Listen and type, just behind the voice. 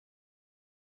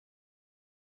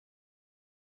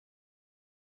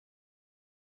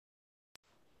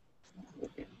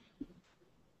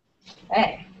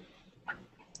Okay.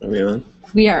 Are we on?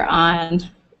 We are on.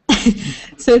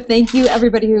 So thank you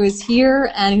everybody who is here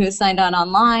and who has signed on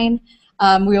online.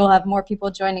 We will have more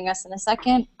people joining us in a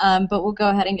second, but we'll go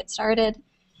ahead and get started.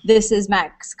 This is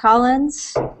Max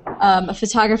Collins, a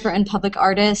photographer and public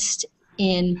artist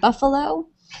in Buffalo,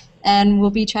 and we'll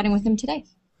be chatting with him today.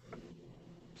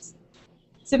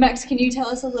 So Max, can you tell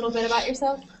us a little bit about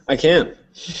yourself? I can.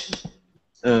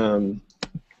 I want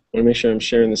to make sure I'm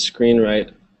sharing the screen right.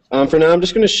 For now, I'm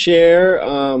just going to share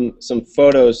some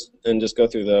photos and just go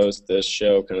through those to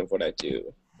show kind of what I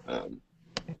do.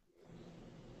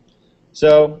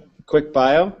 So, quick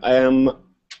bio. I am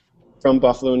from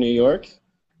Buffalo, New York.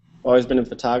 Always been a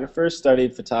photographer,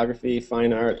 studied photography,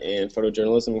 fine art, and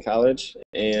photojournalism in college.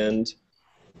 And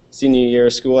senior year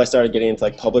of school, I started getting into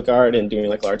like public art and doing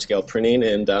like large-scale printing.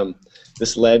 And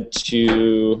this led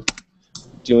to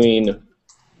doing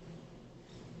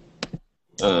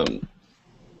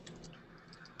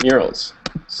murals.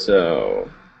 So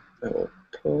I will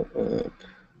pull up.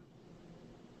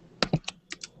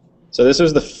 So this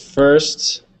was the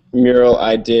first mural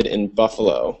I did in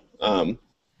Buffalo.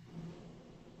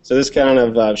 So this kind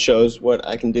of shows what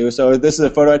I can do. So this is a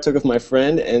photo I took of my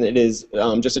friend, and it is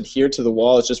just adhered to the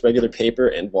wall. It's just regular paper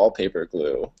and wallpaper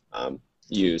glue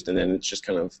used, and then it's just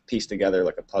kind of pieced together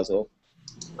like a puzzle,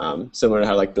 similar to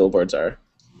how like billboards are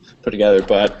put together.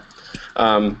 But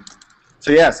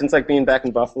so yeah, since like being back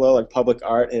in Buffalo, like public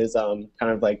art is kind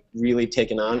of like really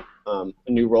taken on a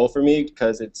new role for me,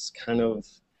 because it's kind of,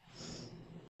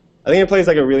 I think it plays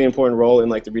like a really important role in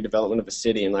like the redevelopment of a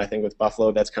city. And I think with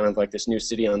Buffalo, that's kind of like this new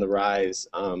city on the rise.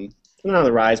 Not on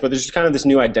the rise, but there's just kind of this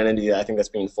new identity that I think that's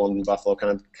being formed in Buffalo,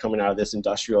 kind of coming out of this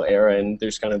industrial era, and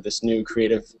there's kind of this new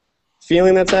creative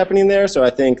feeling that's happening there. So I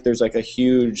think there's like a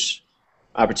huge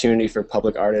opportunity for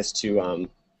public artists to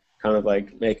kind of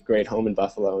like make a great home in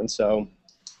Buffalo. And so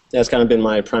that's kind of been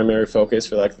my primary focus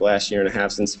for like the last year and a half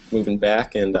since moving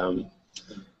back, and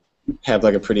have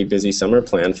like a pretty busy summer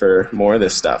plan for more of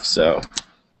this stuff. So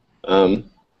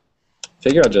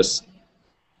figure I'll just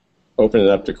open it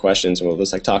up to questions, and we'll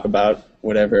just like talk about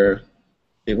whatever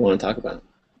people want to talk about.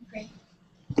 Great.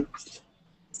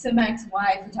 So Max,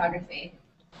 why photography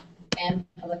and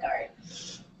public art?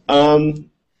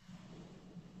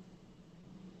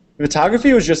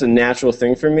 Photography was just a natural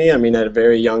thing for me. I mean, at a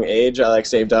very young age, I like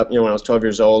saved up, when I was 12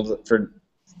 years old, for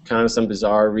kind of some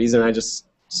bizarre reason. I just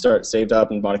saved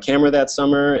up and bought a camera that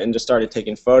summer and just started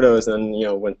taking photos. And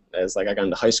as like I got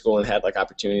into high school and had like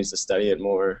opportunities to study it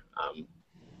more,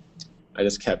 I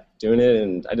just kept doing it,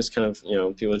 and I just kind of,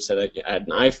 people said I had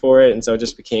an eye for it, and so it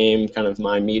just became kind of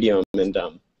my medium. And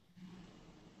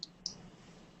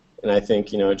I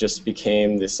think it just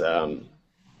became this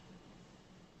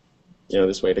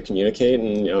this way to communicate.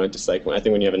 And just like, I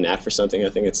think when you have a knack for something, I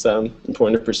think it's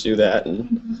important to pursue that,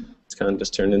 and it's kind of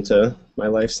just turned into my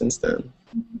life since then.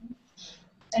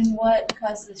 And what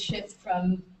caused the shift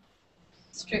from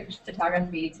strict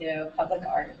photography to public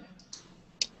art?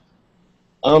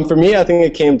 For me, I think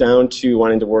it came down to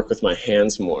wanting to work with my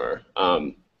hands more.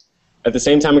 At the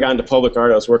same time I got into public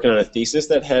art, I was working on a thesis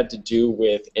that had to do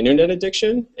with internet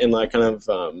addiction and like kind of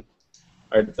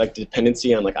our like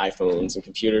dependency on like iPhones and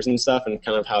computers and stuff, and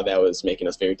kind of how that was making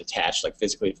us very detached, like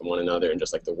physically, from one another and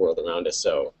just like the world around us.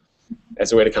 So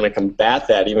as a way to kind of combat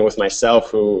that, even with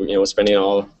myself, who was spending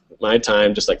all my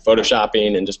time just like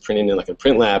photoshopping and just printing in like a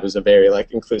print lab, was a very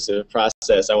like inclusive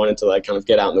process. I wanted to like kind of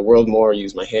get out in the world more,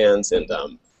 use my hands, and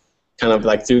kind of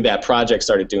like through that project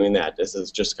started doing that. This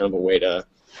is just kind of a way to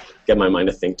get my mind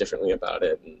to think differently about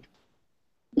it,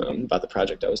 and about the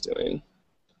project I was doing.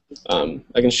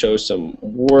 I can show some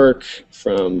work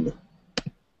from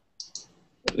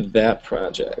that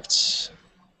project.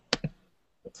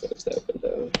 I'll close that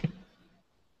window.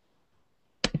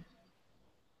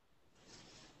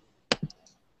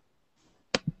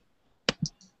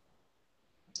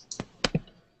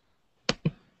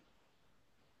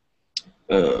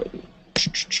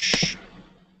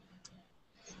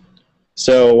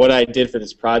 So what I did for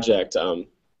this project, so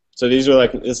this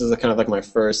is kind of like my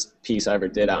first piece I ever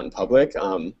did out in public.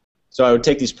 So I would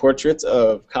take these portraits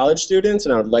of college students,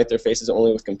 and I would light their faces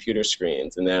only with computer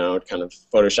screens, and then I would kind of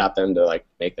Photoshop them to like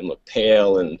make them look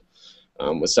pale, and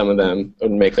with some of them, it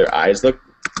would make their eyes look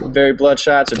very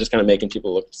bloodshot, so just kind of making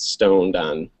people look stoned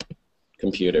on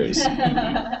computers.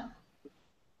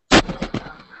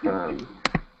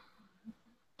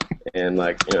 And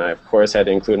like, I of course had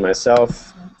to include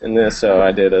myself in this, so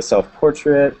I did a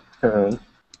self-portrait. But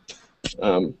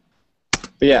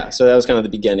yeah, so that was kind of the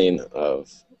beginning of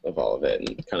all of it,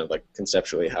 and kind of like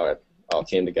conceptually how it all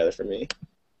came together for me.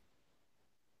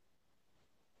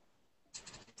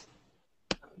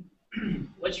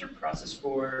 what's your process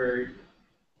for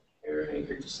pairing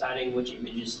or deciding which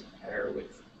images to pair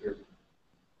with your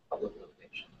public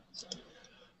location?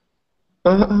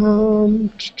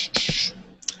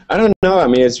 I don't know. I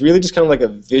mean, it's really just kind of like a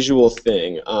visual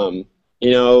thing. You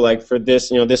know, like for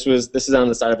this, you know, this is on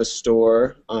the side of a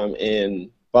store in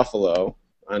Buffalo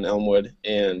on Elmwood,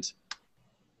 and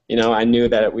you know, I knew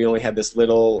that we only had this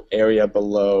little area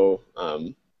below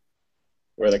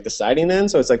where like the siding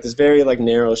ends, so it's like this very like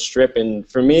narrow strip. And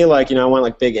for me, like, you know, I want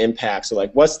like big impact. So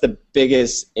like, what's the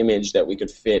biggest image that we could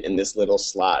fit in this little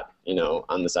slot, you know,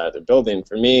 on the side of the building?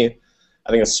 For me, I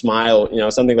think a smile, you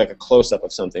know, something like a close-up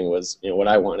of something was, you know, what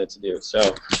I wanted to do.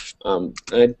 So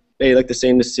I made like the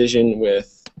same decision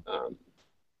with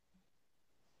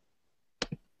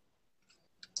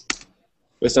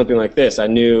something like this. I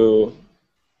knew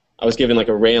I was given like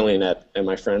a railing at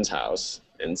my friend's house,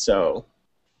 and so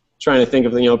trying to think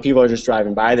of, you know, people are just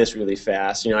driving by this really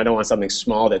fast. You know, I don't want something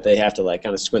small that they have to like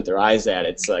kind of squint their eyes at.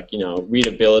 It's like, you know,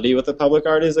 readability with the public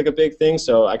art is like a big thing.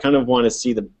 So I kind of want to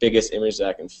see the biggest image that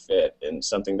I can fit and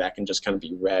something that can just kind of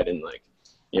be read and like,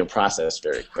 you know, processed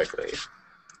very quickly.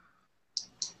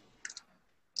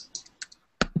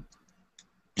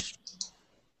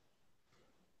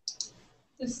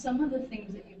 So some of the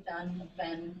things that you've done have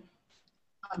been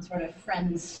on sort of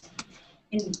friends,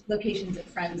 in locations that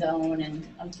friends own and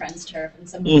on friends' turf, and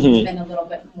some of them have been a little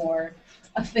bit more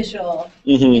official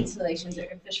installations or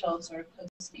official sort of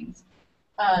postings.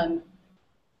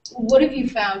 What have you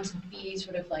found to be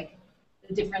sort of like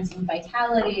the difference in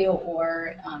vitality,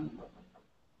 or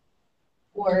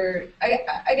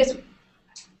I guess,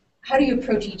 how do you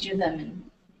approach each of them?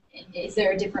 And is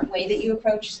there a different way that you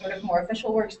approach sort of more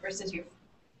official works versus your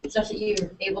stuff that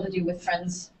you're able to do with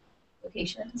friends'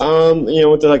 locations? You know,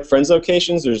 with the like friends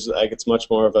locations, there's like, it's much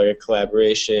more of like a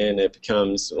collaboration. It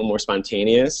becomes a little more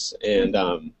spontaneous, and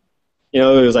you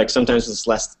know, it was like sometimes there's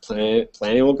less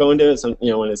planning will go into it. Some, you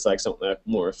know, when it's like something like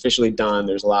more officially done,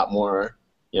 there's a lot more,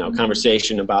 you know,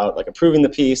 conversation about like approving the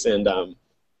piece, and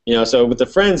you know, so with the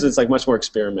friends, it's like much more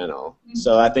experimental.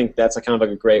 So I think that's a kind of like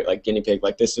a great like guinea pig.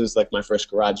 Like, this is like my first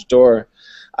garage door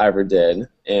I ever did,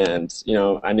 and you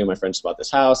know, I knew my friends bought this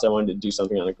house. I wanted to do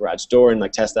something on a garage door and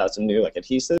like test out some new like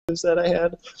adhesives that I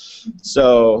had.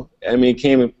 So I mean, it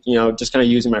came, you know, just kind of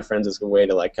using my friends as a way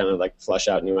to like kind of like flush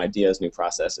out new ideas, new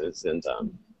processes, and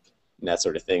that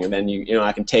sort of thing. And then you know,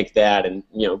 I can take that and,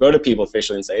 you know, go to people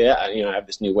officially and say, yeah, you know, I have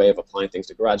this new way of applying things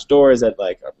to garage doors that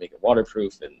like make it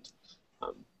waterproof and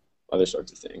other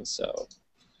sorts of things. So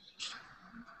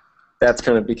that's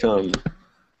kind of become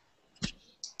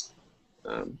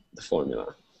the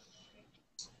formula.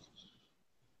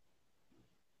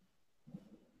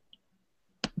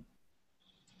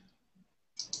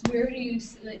 Where do you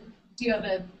have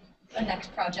a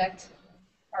next project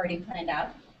already planned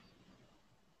out?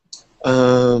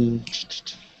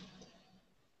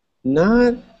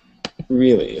 Not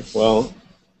really. Well,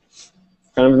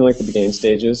 kind of in like the beginning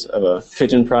stages of a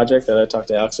pigeon project that I talked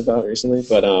to Alex about recently.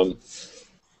 But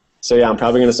so yeah, I'm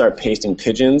probably going to start pasting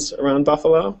pigeons around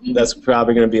Buffalo. That's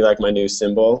probably going to be like my new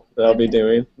symbol that I'll be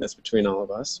doing. That's between all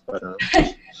of us, but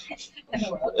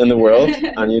in the world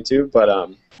on YouTube. But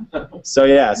so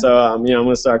yeah, so you know, I'm going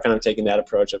to start kind of taking that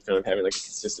approach of kind of having like a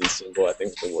consistent symbol, I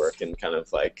think, to work and kind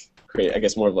of like create, I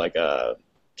guess, more of like a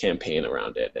campaign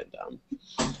around it. And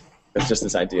it's just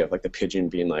this idea of like the pigeon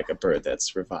being like a bird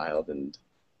that's reviled, and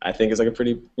I think is like a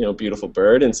pretty, you know, beautiful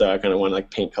bird. And so I kind of want to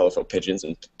like paint colorful pigeons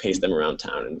and paste them around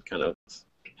town and kind of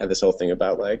have this whole thing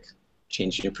about like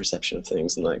changing your perception of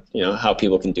things and like, you know, how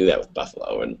people can do that with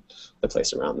Buffalo and the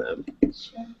place around them.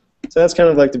 Sure. So that's kind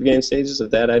of like the beginning stages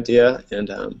of that idea. And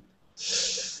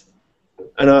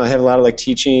I know I have a lot of like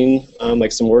teaching,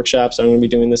 like some workshops I'm going to be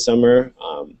doing this summer.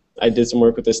 I did some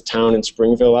work with this town in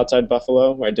Springville outside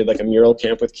Buffalo, where I did like a mural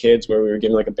camp with kids where we were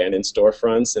given like abandoned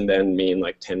storefronts, and then me and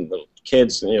like 10 little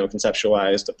kids, you know,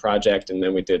 conceptualized a project, and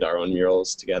then we did our own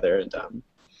murals together. And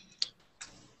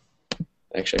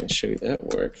actually, I can show you that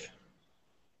work.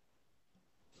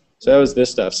 So that was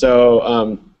this stuff.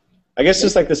 So I guess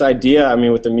just like this idea, I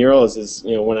mean, with the murals is,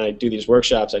 you know, when I do these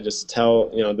workshops, I just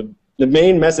tell, you know, the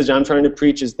main message I'm trying to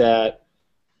preach is that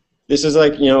this is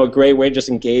like, you know, a great way to just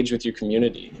engage with your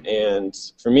community. And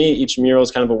for me, each mural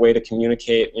is kind of a way to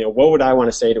communicate, you know, what would I want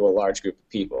to say to a large group of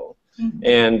people?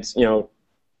 And, you know,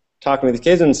 talking with the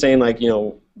kids and saying like, you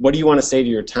know, what do you want to say to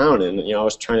your town? And, you know, I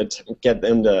was trying to get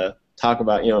them to talk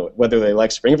about, you know, whether they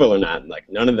like Springville or not. And like,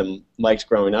 none of them liked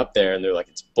growing up there, and they're like,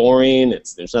 it's boring,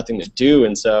 there's nothing to do.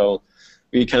 And so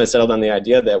we kind of settled on the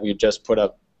idea that we'd just put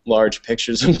up large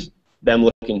pictures of them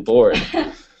looking bored.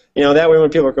 you know, that way when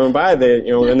people are going by, they,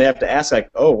 you know, then they have to ask like,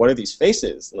 oh, what are these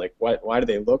faces? Like, why do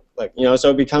they look like, you know?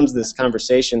 So it becomes this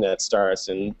conversation that starts,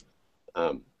 and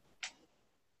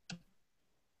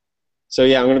so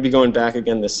yeah, I'm going to be going back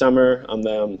again this summer.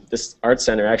 This art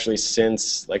center actually,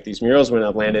 since like these murals went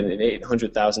up, landed an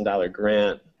 $800,000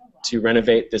 grant to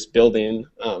renovate this building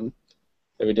that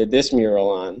we did this mural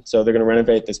on. So they're going to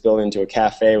renovate this building into a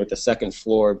cafe, with the second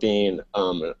floor being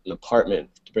an apartment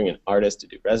to bring in artists to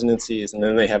do residencies, and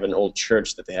then they have an old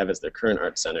church that they have as their current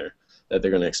art center that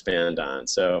they're going to expand on.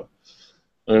 So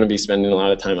I'm going to be spending a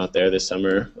lot of time out there this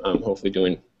summer, hopefully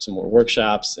doing some more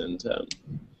workshops and.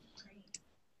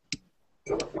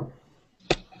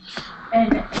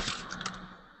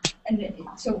 And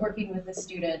so working with the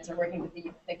students or working with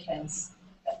the kids,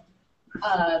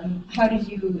 how did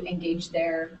you engage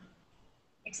their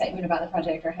excitement about the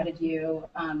project, or how did you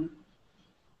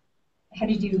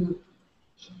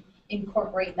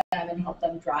incorporate them and help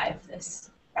them drive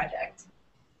this project?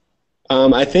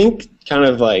 I think kind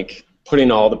of like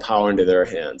putting all the power into their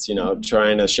hands, you know,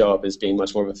 trying to show up as being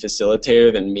much more of a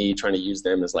facilitator than me trying to use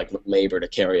them as like labor to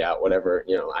carry out whatever,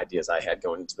 you know, ideas I had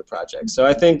going into the project. So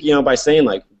I think, you know, by saying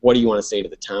like, what do you want to say to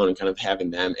the town, and kind of having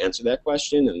them answer that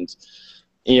question, and,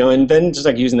 you know, and then just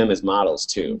like using them as models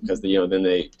too, because, you know, then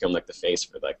they become like the face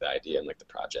for like the idea and like the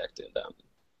project. And,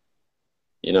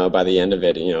 you know, by the end of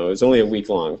it, you know, it was only a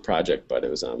week-long project, but it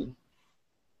was,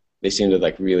 they seemed to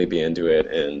like really be into it,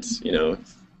 and, you know,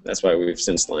 that's why we've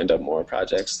since lined up more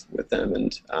projects with them.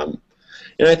 And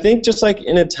I think just like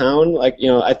in a town, like, you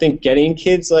know, I think getting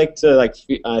kids like to like,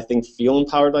 I think feel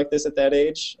empowered like this at that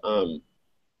age,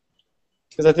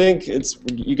 because I think it's,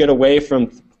 you get away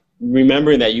from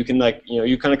remembering that you can, like, you know,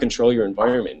 you kind of control your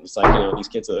environment. It's like, you know, these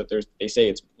kids, they say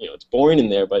it's, you know, it's boring in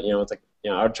there, but, you know, it's like,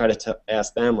 you know, I would try to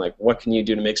ask them, like, what can you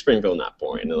do to make Springville not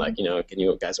boring? And like, you know, can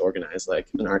you guys organize like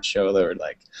an art show, or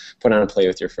like put on a play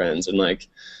with your friends? And like,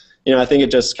 you know, I think it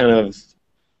just kind of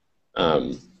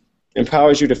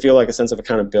empowers you to feel like a sense of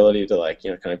accountability to, like,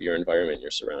 you know, kind of your environment, your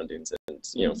surroundings. And,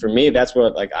 you know, for me, that's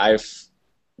what like I've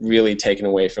really taken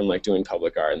away from like doing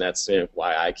public art, and that's, you know,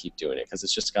 why I keep doing it, because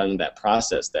it's just kind of that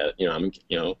process that, you know, I'm,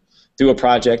 you know, through a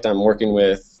project, I'm working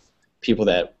with people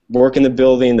that work in the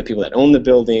building, the people that own the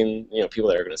building, you know, people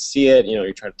that are going to see it. You know,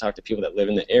 you try to talk to people that live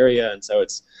in the area, and so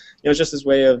it's, you know, it's just this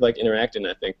way of like interacting.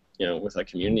 I think, you know, with like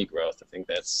community growth, I think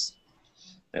that's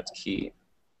key.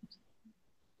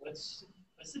 What's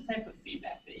the type of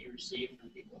feedback that you receive from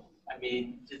people? I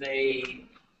mean, do they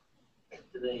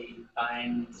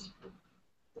find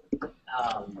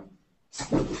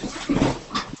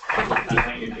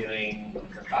what you're doing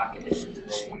provocative? Do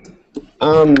they?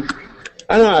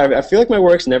 I don't know. I feel like my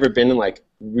work's never been like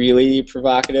really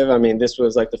provocative. I mean, this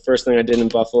was like the first thing I did in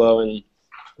Buffalo, and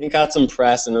it got some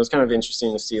press, and it was kind of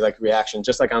interesting to see like reaction,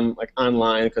 just like I'm like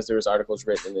online, because there was articles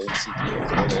written in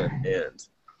CPA and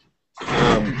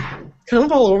kind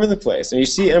of all over the place. And you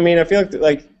see, I mean, I feel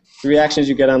like the reactions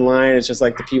you get online, it's just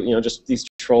like the people, you know, just these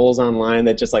trolls online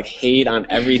that just like hate on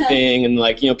everything, and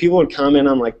like, you know, people would comment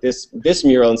on like this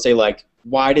mural and say like,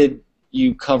 why did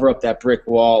you cover up that brick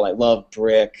wall? I love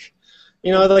brick.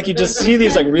 You know, like you just see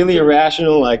these like really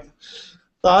irrational like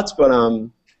thoughts, but I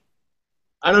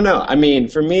don't know. I mean,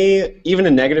 for me, even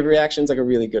a negative reaction is like a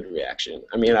really good reaction.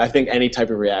 I mean, I think any type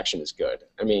of reaction is good.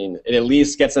 I mean, it at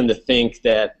least gets them to think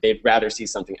that they'd rather see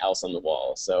something else on the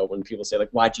wall. So when people say like,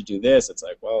 "Why'd you do this?" It's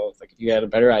like, well, it's like if you had a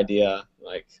better idea,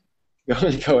 like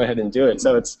go ahead and do it.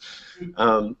 So it's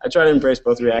I try to embrace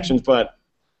both reactions, but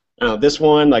this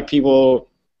one, like people.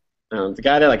 The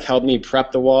guy that like helped me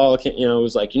prep the wall, you know,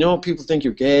 was like, you know, people think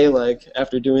you're gay, like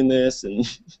after doing this, and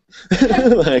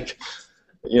like,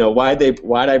 you know, why'd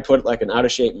I put like an out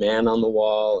of shape man on the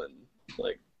wall, and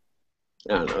like,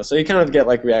 I don't know. So you kind of get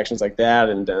like reactions like that,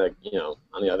 and you know,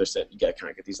 on the other side, you kind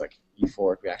of get these like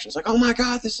euphoric reactions, like, oh my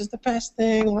God, this is the best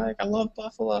thing, like I love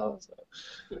Buffalo. So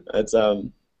it's but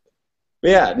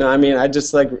yeah, no, I mean, I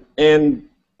just like, and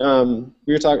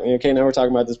we were talking, okay, now we're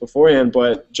talking about this beforehand,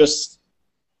 but just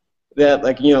that,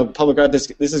 like, you know, public art, this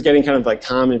is getting kind of like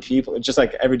common people, just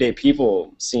like everyday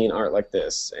people seeing art like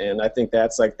this, and I think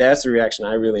that's the reaction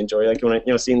I really enjoy. Like when I,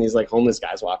 you know, seeing these like homeless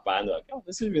guys walk by and they're like, oh,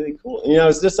 this is really cool. And, you know,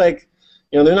 it's just like,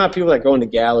 you know, they're not people that go into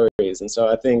galleries, and so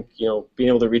I think, you know, being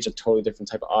able to reach a totally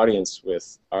different type of audience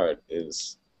with art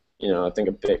is, you know, I think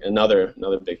another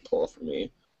big pull for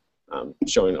me,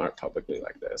 showing art publicly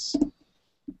like this.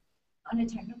 On a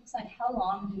technical side, how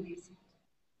long do these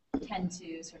tend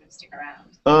to sort of stick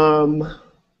around?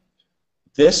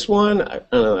 This one, I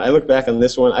don't know, I look back on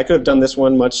this one, I could have done this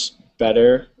one much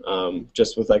better,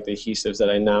 just with like the adhesives that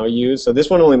I now use. So this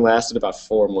one only lasted about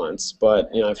 4 months, but,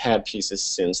 you know, I've had pieces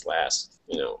since last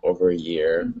over a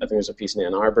year. I think there's a piece in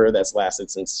Ann Arbor that's lasted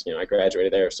since I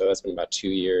graduated there, so that's been about 2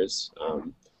 years.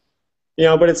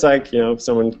 But it's like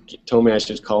someone told me I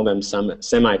should call them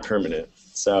semi-permanent.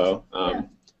 So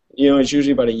it's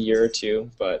usually about a year or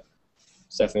two, but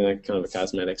it's definitely like kind of a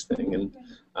cosmetics thing. And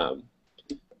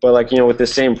but like with the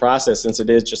same process, since it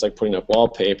is just like putting up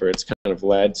wallpaper, it's kind of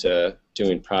led to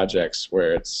doing projects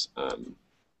where it's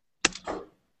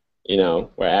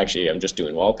where actually I'm just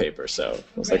doing wallpaper. So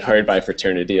I was like hired by a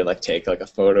fraternity to like take like a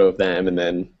photo of them and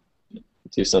then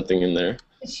do something in there.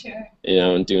 Sure.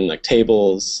 And doing like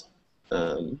tables.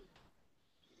 In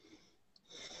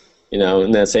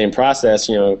that same process,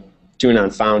 doing on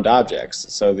found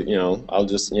objects. So that, I'll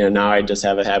just, now I just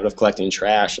have a habit of collecting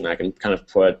trash, and I can kind of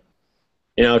put,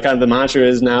 kind of the mantra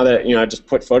is now that, I just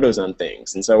put photos on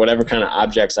things. And so whatever kind of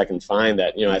objects I can find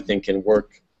that, I think can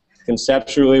work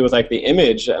conceptually with like the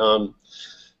image, kind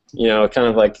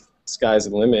of like sky's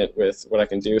the limit with what I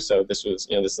can do. So this was,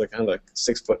 this is like kind of like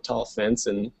 6-foot tall fence,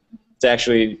 and it's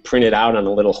actually printed out on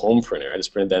a little home printer. I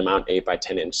just printed them out 8 by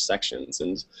 10 inch sections,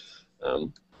 and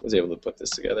was able to put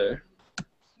this together.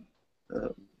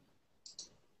 How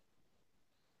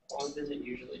long does it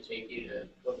usually take you to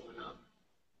put one up?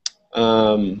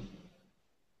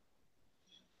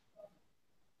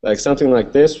 Like something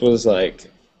like this was like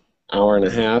hour and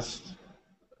a half.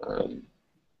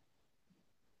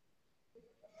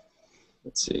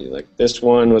 Let's see, like this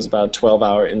one was about a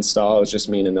 12-hour install. It was just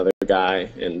me and another guy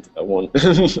and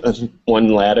one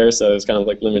ladder, so it was kind of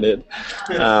like limited.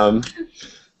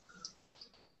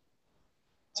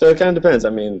 So it kind of depends.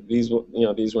 I mean, these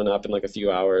went up in like a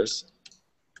few hours.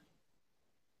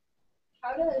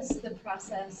 How does the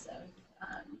process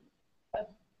of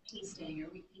pasting or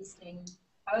repasting,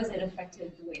 how has it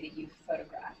affected the way that you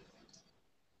photograph?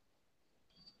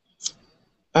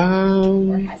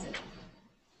 Or has it?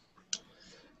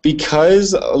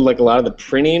 Because like a lot of the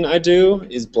printing I do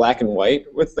is black and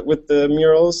white with the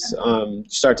murals, you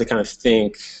start to kind of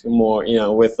think more,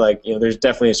 with like, there's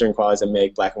definitely certain qualities that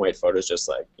make black and white photos just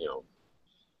like,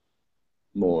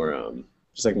 more,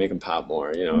 just like make them pop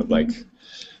more, like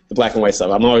the black and white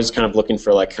stuff. I'm always kind of looking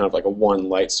for like kind of like a one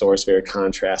light source, very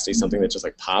contrasty, something that just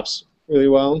like pops really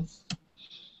well.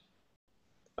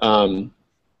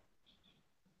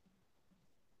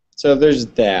 So there's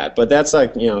that, but that's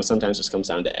like, sometimes just comes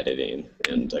down to editing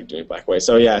and like doing black and white.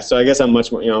 So yeah, so I guess I'm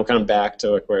much more, I'm kind of back to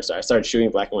like where I started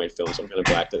shooting black and white films. So I'm kind of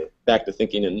back to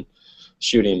thinking and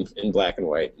shooting in black and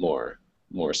white more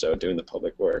so, doing the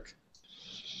public work.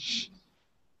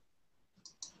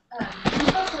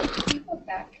 Can you go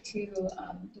back to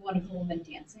the Wonderful Woman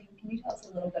Dancing? Can you tell us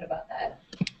a little bit about that?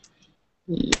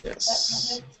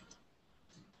 Yes.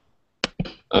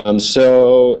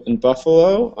 So in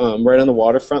Buffalo, right on the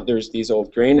waterfront, there's these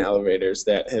old grain elevators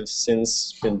that have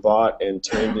since been bought and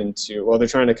turned into, well, they're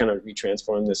trying to kind of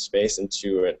retransform this space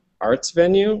into an arts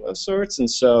venue of sorts. And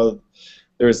so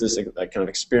there was this like kind of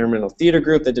experimental theater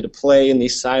group that did a play in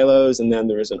these silos, and then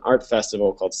there was an art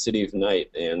festival called City of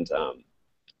Night, and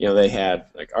they had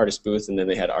like artist booths, and then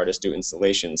they had artists do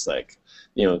installations, like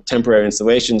temporary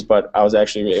installations. But I was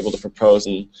actually able to propose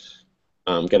and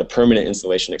get a permanent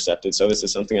installation accepted. So this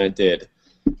is something I did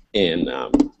in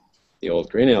the old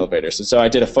grain elevators. So I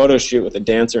did a photo shoot with a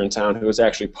dancer in town who was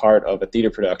actually part of a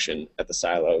theater production at the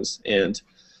silos, and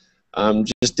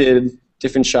just did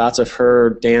different shots of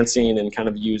her dancing and kind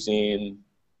of using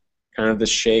kind of the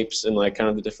shapes and like kind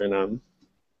of the different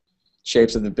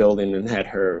shapes of the building, and had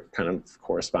her kind of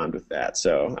correspond with that.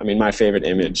 So I mean, my favorite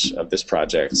image of this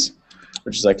project,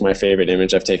 which is like my favorite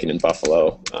image I've taken in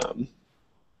Buffalo,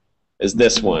 is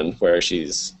this one where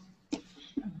she's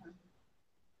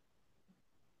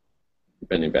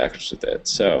bending backwards with it.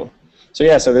 So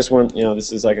yeah, so this one,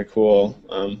 this is like a cool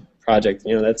project,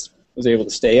 that's was able to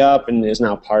stay up and is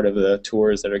now part of the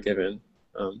tours that are given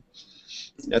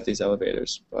at these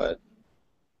elevators. But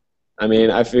I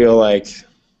mean, I feel like,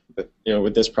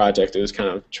 with this project, it was kind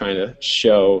of trying to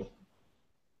show,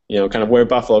 kind of where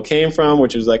Buffalo came from,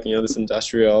 which was like, this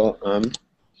industrial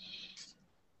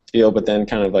feel, but then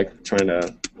kind of like trying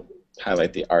to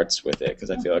highlight the arts with it, because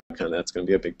I feel like kind of that's going to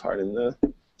be a big part in the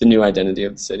new identity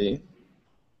of the city.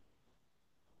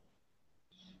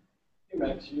 Hey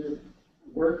Max, your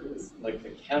work is like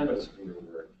the canvas for your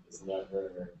work is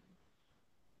never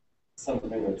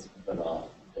something that's been off.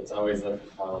 It's always like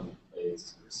a common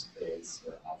place or space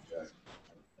or object.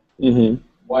 Mm-hmm.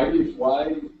 Why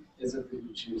is it that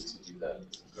you choose to do that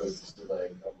as opposed to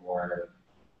like a more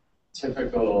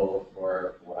typical,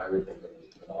 or what I would think of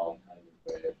as banal kind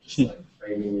of way of just like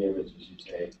framing the images you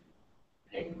take,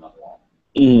 hanging them on the wall?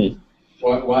 Mm-hmm.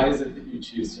 Why is it that you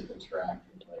choose to interact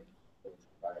with like those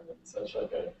environments such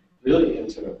like a really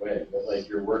intimate way that like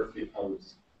your work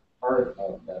becomes part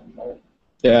of that moment.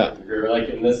 Yeah. You're like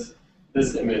in this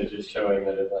image is showing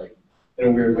that it like in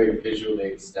a weird way visually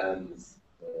extends.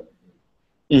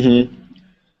 Mm-hmm.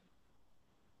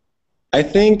 I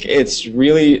think it's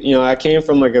really, I came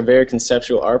from like a very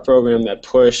conceptual art program that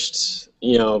pushed,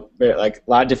 like a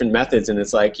lot of different methods, and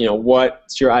it's like,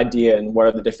 what's your idea and what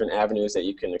are the different avenues that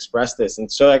you can express this?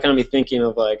 And so I kind of be thinking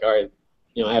of like, all right,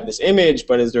 I have this image,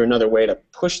 but is there another way to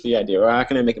push the idea, or how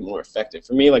can I make it more effective?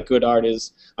 For me, like good art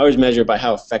is, I always measure by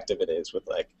how effective it is with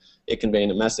like it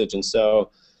conveying a message, and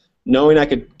so knowing I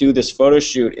could do this photo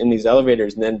shoot in these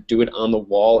elevators and then do it on the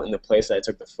wall in the place that I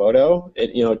took the photo,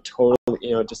 it,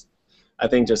 totally, just, I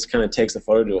think just kind of takes the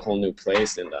photo to a whole new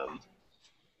place, and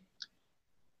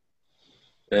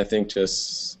I think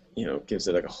just gives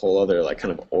it like a whole other like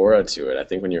kind of aura to it. I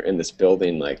think when you're in this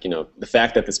building, like the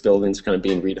fact that this building's kind of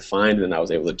being redefined and I was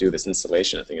able to do this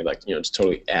installation, I think it like just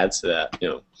totally adds to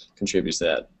that, contributes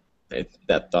to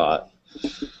that thought.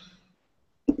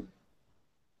 I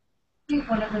think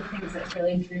one of the things that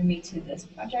really drew me to this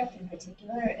project in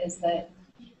particular is that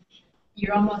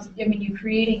you're almost, you're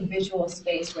creating visual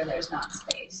space where there's not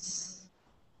space.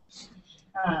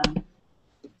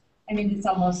 It's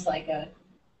almost like if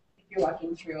you're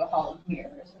walking through a hall of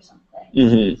mirrors or something.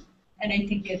 Mm-hmm. And I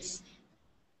think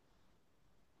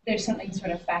there's something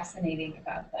sort of fascinating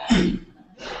about that. I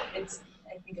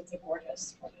think it's a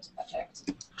gorgeous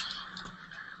project.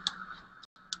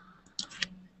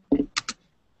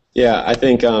 Yeah, I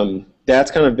think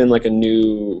that's kind of been like a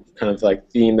new kind of like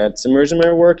theme that's emerged in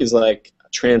my work, is like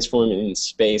transforming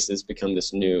space has become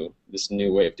this new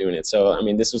way of doing it. So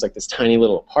this was like this tiny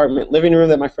little apartment living room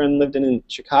that my friend lived in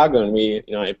Chicago, and we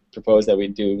I proposed that we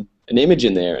do an image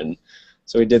in there, and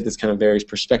so we did this kind of very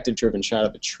perspective driven shot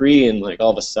of a tree, and like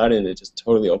all of a sudden it just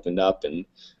totally opened up. And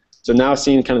so now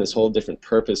seeing kind of this whole different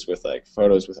purpose with like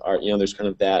photos with art, there's kind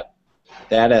of that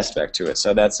aspect to it.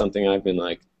 So that's something I've been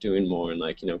like doing more, and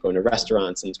like going to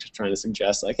restaurants and trying to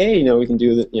suggest like, hey, we can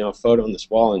do the, a photo on this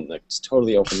wall, and like it's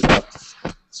totally opened up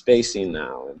spacing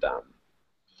now. And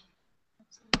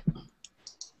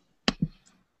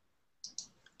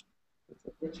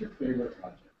what's your favorite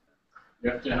project? You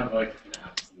have to have like an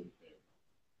absolute favorite.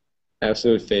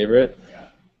 Absolute favorite? Yeah.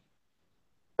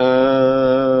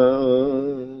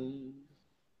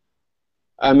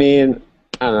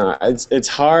 I don't know. It's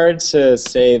hard to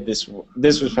say this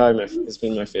was probably it's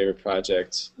been my favorite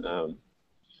project. I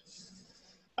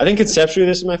think conceptually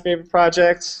this is my favorite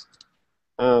project,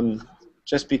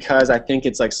 just because I think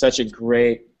it's like such a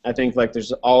great. I think like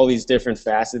there's all these different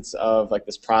facets of like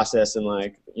this process and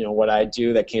like what I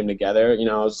do that came together.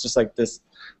 It's just like this.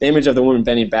 The image of the woman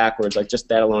bending backwards, like just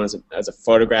that alone as a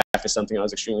photograph is something I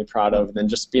was extremely proud of. And then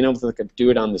just being able to like,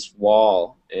 do it on this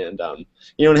wall, and and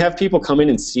have people come in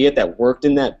and see it that worked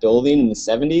in that building in the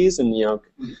 '70s, and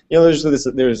there's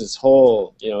this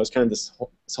whole it's kind of this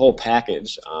whole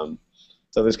package.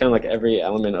 So there's kind of like every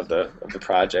element of the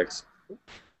project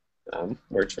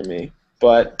worked for me,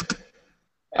 but.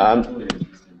 Really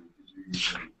interesting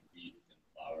because you eat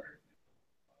flour.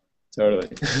 Totally.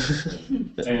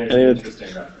 And there's an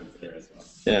interesting reference there as well.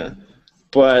 Yeah,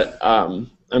 but so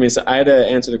I had to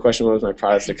answer the question, what was my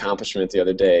proudest accomplishment, the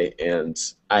other day, and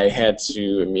I had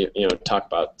to talk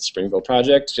about the Springville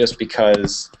project, just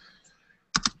because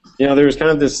there was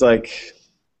kind of this like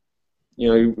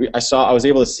I was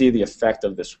able to see the effect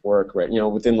of this work, right?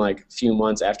 Within like a few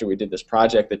months after we did this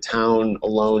project, the town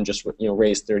alone just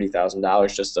raised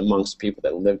 $30,000 just amongst people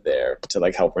that lived there to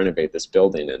like help renovate this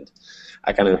building. And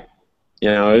I kind of it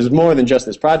was more than just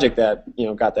this project that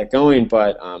got that going,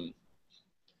 but I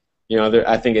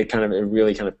think it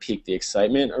really kind of piqued the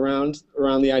excitement around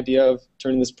the idea of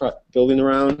turning this building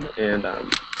around, and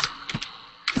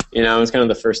it was kind of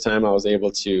the first time I was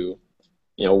able to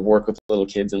work with little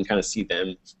kids and kind of see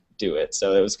them do it.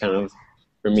 So it was kind of,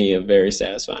 for me, a very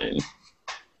satisfying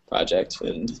project.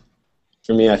 And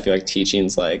for me, I feel like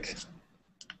teaching's like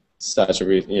such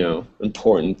a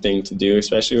important thing to do,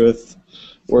 especially with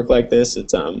work like this.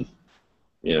 It's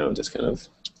just kind of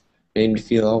made me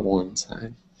feel all warm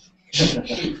inside.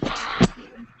 I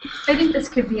think this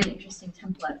could be an interesting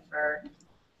template for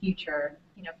future,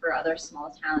 for other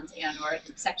small towns and or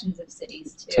sections of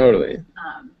cities too. Totally.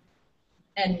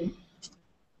 And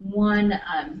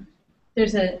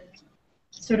there's a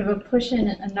sort of a push in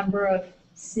a number of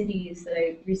cities that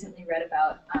I recently read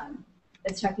about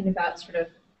that's talking about sort of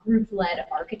group-led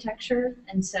architecture.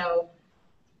 And so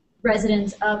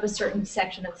residents of a certain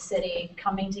section of the city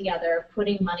coming together,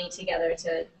 putting money together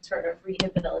to sort of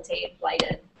rehabilitate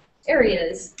blighted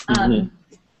areas.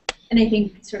 And I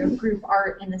think sort of group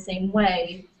art in the same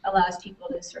way allows people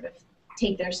to sort of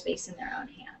take their space in their own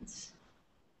hands.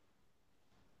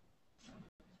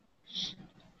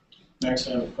 Next,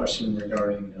 I have a question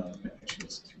regarding, actually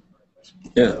it's a two-part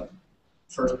question. Yeah.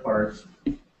 First part,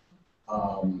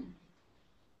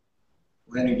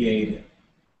 renegade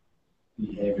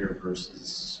behavior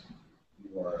versus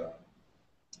your,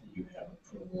 you have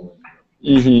approval.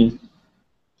 Mm-hmm.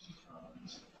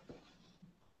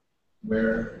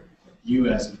 Where you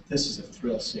as, this is a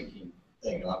thrill-seeking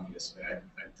thing, obviously. I've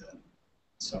done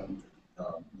some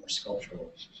more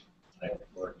sculptural type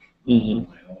work on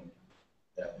my own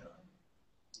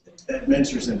that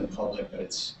ventures in the public, but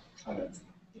it's kind of,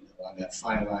 you know, on that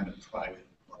fine line of private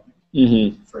and public.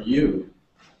 Mm-hmm. For you,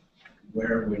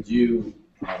 where would you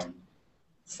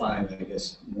find, I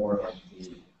guess, more of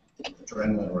the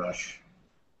adrenaline rush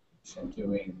from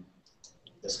doing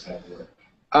this type of work?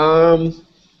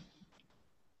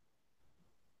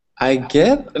 I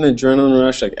get an adrenaline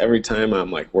rush like every time I'm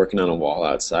like working on a wall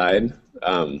outside,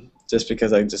 just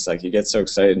because I just like you get so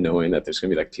excited knowing that there's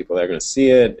gonna be like people that are gonna see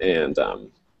it, and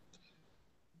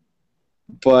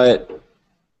but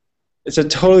it's a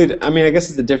totally, I mean, I guess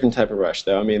it's a different type of rush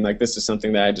though. I mean, like this is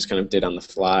something that I just kind of did on the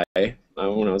fly when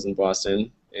I was in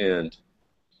Boston, and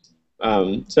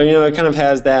so you know it kind of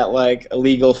has that like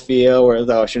illegal feel where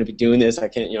oh I shouldn't be doing this, I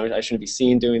can't, you know, I shouldn't be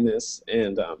seen doing this,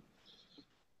 and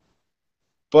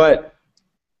but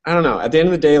I don't know. At the end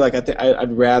of the day, like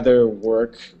I'd rather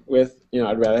work with, you know,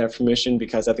 I'd rather have permission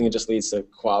because I think it just leads to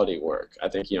quality work. I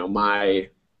think, you know, my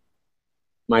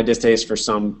distaste for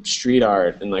some street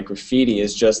art and like graffiti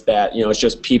is just that, you know, it's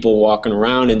just people walking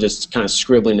around and just kind of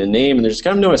scribbling a name, and there's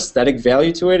kind of no aesthetic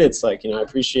value to it. It's like, you know, I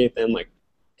appreciate them like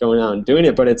going out and doing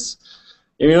it, but it's,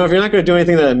 you know, if you're not going to do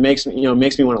anything that makes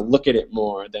me want to look at it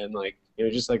more, then like, you know,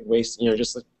 just like waste, you know,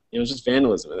 just like, you know, it's just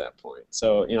vandalism at that point.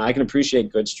 So, you know, I can appreciate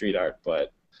good street art,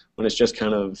 but when it's just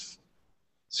kind of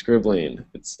scribbling,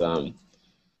 it's, you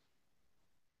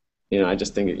know, I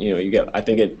just think, you know, I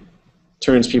think it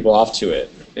turns people off to it,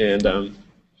 and I kind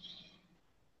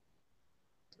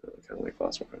of like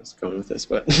lost where I was going with this,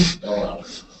 but. Well,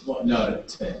 no, I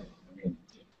mean,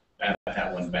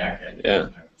 that one back, yeah.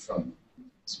 I'm from a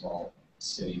small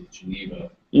city,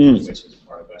 Geneva, Mm. which is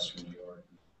part of Western New York.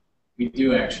 We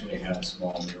do actually have a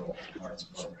small mural arts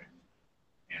program,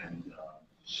 and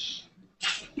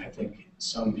I think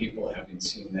some people, having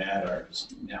seen that, are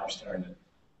now starting to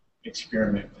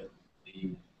experiment with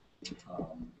the,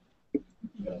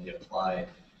 you know, the applied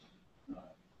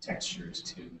textures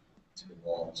to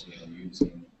walls, you know,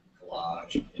 using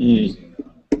collage and using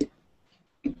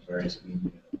various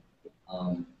media.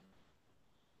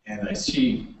 And I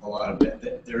see a lot of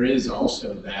that. There is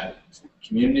also that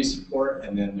community support,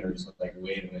 and then there's like,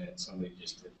 wait a minute, somebody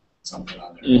just did something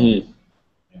on their own,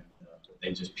 and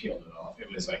they just peeled it off. It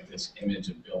was like this image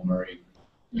of Bill Murray.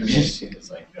 You may have seen it,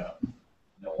 it's like,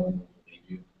 no one will believe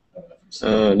you. I don't know if you've seen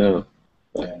it. No.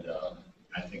 And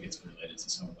I think it's related to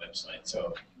some website.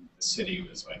 So the city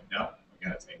was like, no, we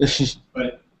got to take it.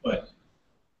 But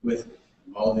with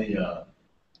all the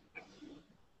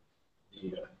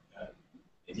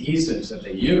adhesives that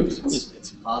they use,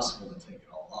 it's impossible to take it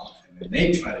all off. And then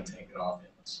they try to take it off, and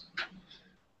it's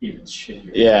even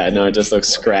shittier. Yeah, no, it just looks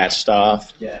scratched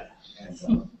off. Yeah, and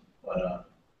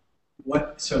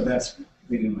so that's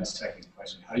leading to my second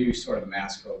question. How do you sort of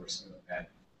mask over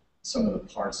some of the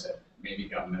parts that maybe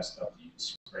got messed up? Do you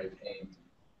spray paint?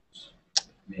 I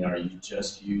mean, are you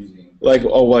just using like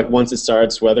once it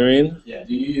starts weathering? Yeah.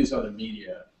 Do you use other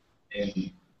media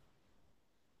in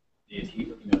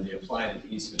the applied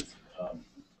adhesive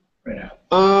printout?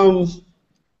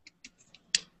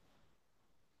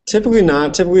 Typically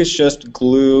not. Typically it's just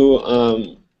glue.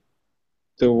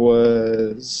 There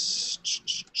was.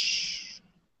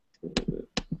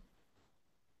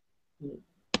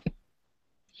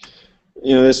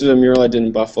 You know, this is a mural I did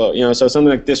in Buffalo. You know, so something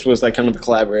like this was like kind of a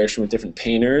collaboration with different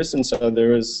painters, and so there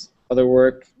was other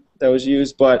work that was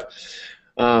used. But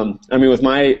I mean, with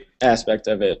my aspect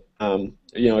of it,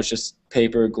 you know, it's just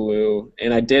paper, glue,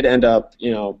 and I did end up,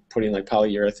 you know, putting like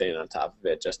polyurethane on top of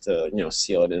it just to, you know,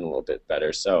 seal it in a little bit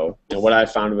better. So, you know, what I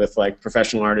found with like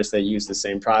professional artists that use the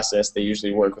same process, they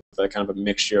usually work with a kind of a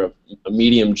mixture of a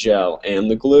medium gel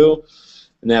and the glue,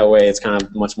 and that way it's kind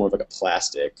of much more of like a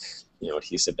plastic, you know,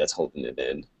 adhesive that's holding it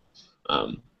in.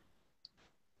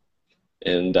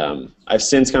 I've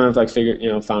since kind of like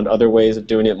found other ways of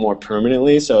doing it more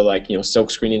permanently. So like, you know, silk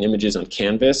screening images on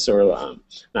canvas, or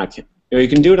you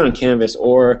can do it on canvas,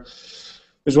 or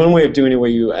there's one way of doing it where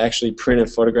you actually print a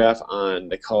photograph on,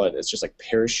 they call it, it's just like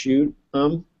parachute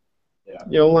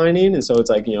lining, and so it's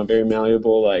like very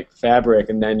malleable like fabric,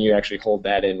 and then you actually hold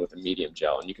that in with a medium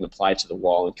gel, and you can apply it to the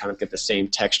wall and kind of get the same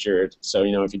texture. So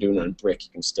if you're doing it on brick,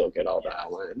 you can still get all the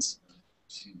outlines.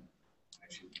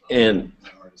 And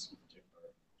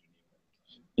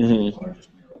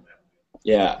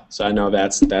yeah, so I know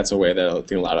that's a way that I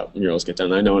think a lot of murals get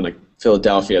done. I know in like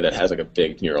Philadelphia that has like a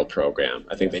big mural program.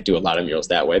 I think they do a lot of murals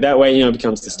that way. That way, it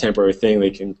becomes this temporary thing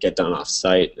they can get done off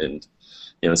site, and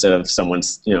instead of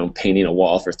someone's painting a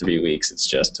wall for 3 weeks, it's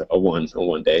just a one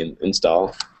day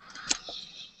install.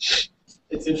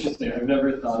 It's interesting. I've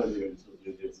never thought of you until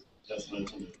you just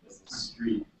mentioned it as a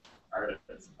street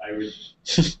artist. I would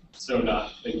so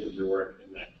not think of your work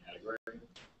in that category.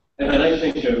 And then I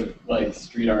think of like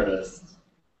street artists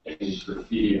and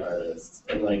graffiti artists,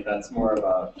 and like that's more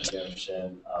about a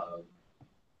notion of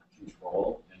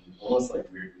control and almost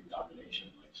like weirdly domination,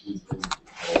 like who's in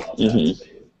control of that space.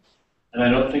 And I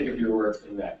don't think of your work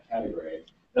in that category.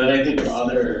 Then I think of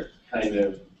other kind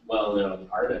of well-known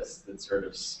artists that sort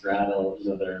of straddle,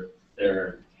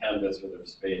 their canvas or their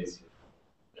space,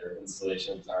 their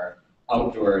installations are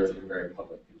outdoors and very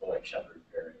public. People like Shepard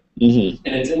Fairey.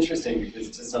 And it's interesting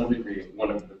because to some degree, one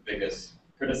of the biggest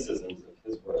criticisms of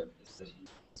his work is that he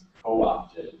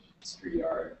co-opted street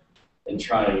art and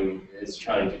is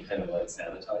trying to kind of like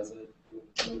sanitize it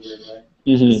in a weird way.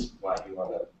 That's why he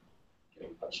wound up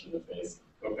getting punched in the face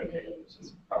in Copenhagen, which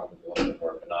is probably one of the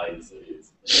more benign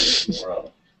cities in the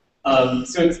world.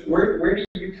 So where do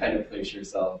you kind of place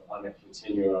yourself on a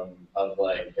continuum of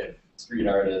like if street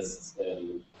artists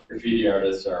and graffiti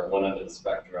artists are one end of the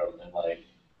spectrum and like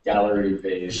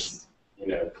gallery-based,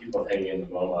 people hanging in the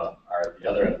MoMA are the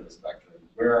other end of the spectrum?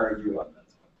 Where are you on that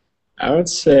spectrum? I would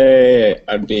say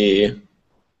I'd be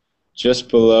just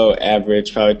below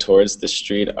average, probably towards the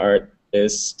street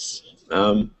artists.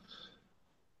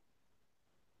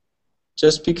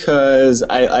 Just because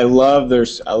I love I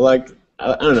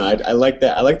don't know, I like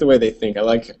that. I like the way they think.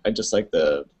 I just like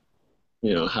the,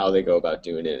 how they go about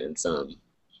doing it. It's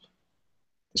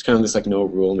there's kind of this like no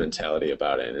rule mentality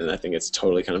about it, and I think it's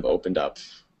totally kind of opened up,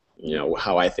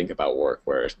 how I think about work.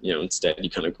 Where instead you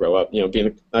kind of grow up,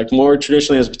 being like more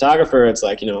traditionally as a photographer. It's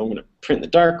like I'm going to print in the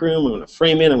darkroom, I'm going to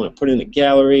frame it, I'm going to put it in a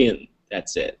gallery, and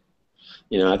that's it.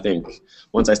 I think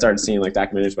once I started seeing like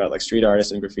documentaries about like street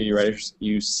artists and graffiti writers,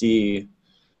 you see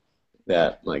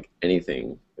that like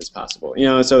anything is possible.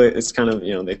 So it's kind of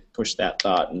they push that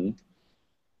thought, and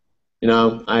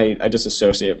I just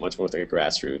associate much more with like a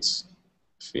grassroots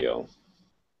feel.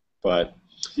 But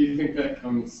do you think that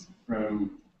comes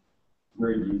from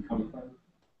where you come from?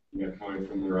 Coming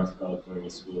from the Rust Belt, going to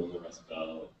school in the Rust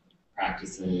Belt,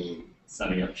 practicing,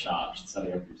 setting up shops,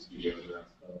 setting up your studio in the Rust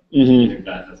Belt. Do you think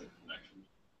that has a connection?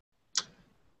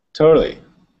 Totally.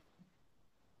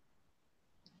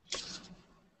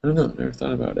 I don't know. Never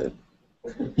thought about it.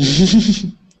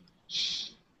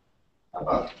 How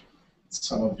about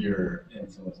some of your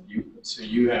influence? So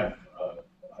you have an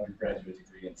undergraduate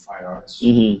degree in fine arts,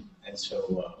 and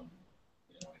so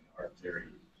in art theory,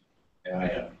 and I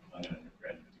have an undergraduate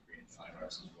degree in fine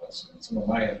arts as well. So some of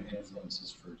my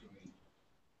influences for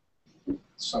doing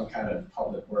some kind of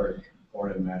public work,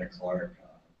 Born and Matta Clark,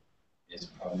 is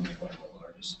probably one of the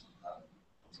largest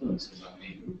influences on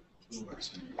me. Who are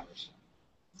some of yours?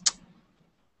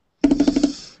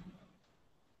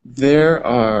 There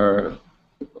are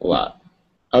a lot.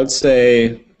 I would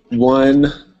say one.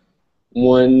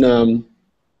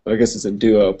 I guess it's a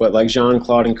duo, but like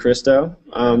Jean-Claude and Christo,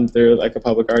 they're like a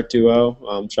public art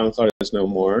duo. Jean-Claude is no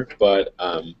more, but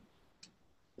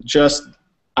just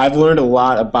I've learned a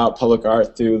lot about public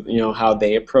art through how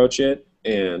they approach it,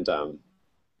 and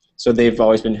so they've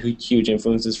always been huge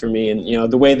influences for me.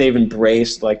 And the way they've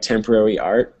embraced like temporary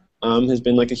art has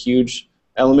been like a huge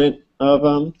element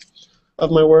of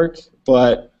my work.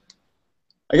 But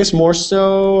I guess more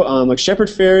so, like Shepard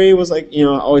Fairey was like,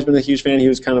 always been a huge fan. He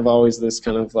was kind of always this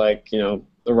kind of like,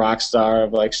 the rock star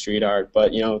of like street art.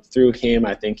 But through him,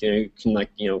 I think you can like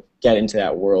get into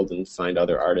that world and find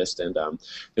other artists. And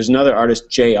there's another artist,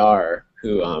 JR,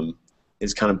 who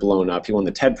is kind of blown up. He won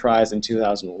the TED Prize in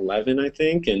 2011, I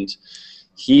think, and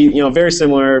he, very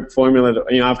similar formula.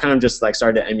 I've kind of just like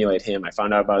started to emulate him. I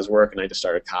found out about his work and I just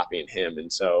started copying him.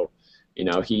 And so,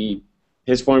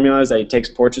 his formula is that he takes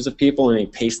portraits of people and he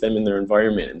pastes them in their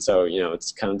environment. And so,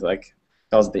 it's kind of like,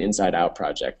 calls it the Inside Out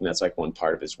project. And that's like one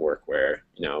part of his work where,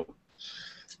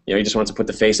 he just wants to put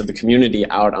the face of the community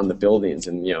out on the buildings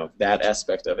and, that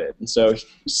aspect of it. And so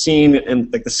seeing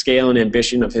and like the scale and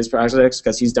ambition of his projects,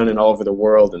 because he's done it all over the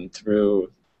world and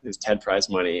through his TED Prize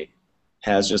money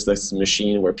has just this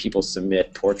machine where people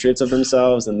submit portraits of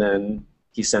themselves and then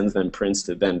he sends them prints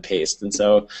to then paste. And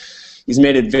so he's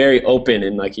made it very open,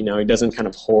 and like, he doesn't kind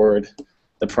of hoard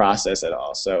the process at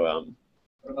all. So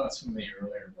what about some of the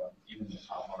earlier, even the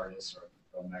top artists or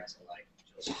filmmakers like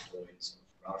Joseph Beuys,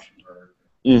 Rauschenberg,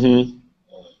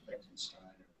 or Lichtenstein,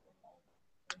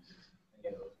 or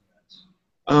any of those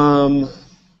guys?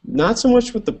 Not so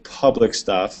much with the public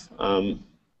stuff.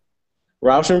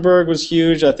 Rauschenberg was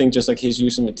huge. I think just like his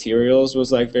use of materials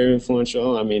was like very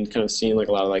influential. I mean, kind of seeing like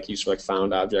a lot of like use for like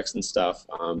found objects and stuff.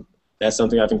 That's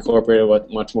something I've incorporated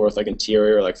much more with like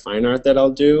interior or like fine art that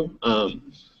I'll do.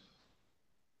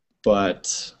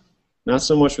 But not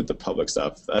so much with the public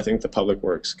stuff. I think the public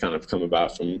works kind of come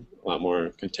about from a lot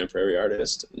more contemporary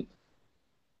artists.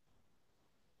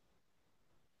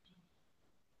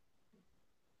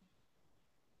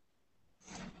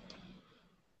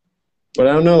 But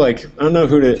I don't know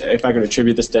if I could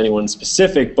attribute this to anyone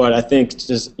specific, but I think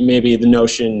just maybe the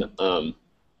notion, I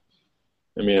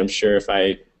mean, I'm sure if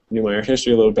I knew my art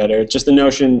history a little better, just the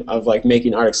notion of like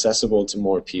making art accessible to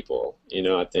more people.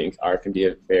 I think art can be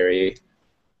a very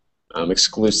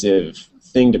exclusive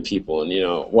thing to people, and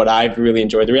what I've really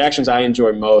enjoyed, the reactions I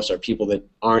enjoy most are people that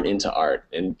aren't into art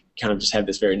and kind of just have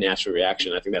this very natural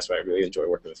reaction. I think that's why I really enjoy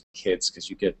working with kids, because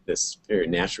you get this very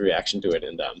natural reaction to it,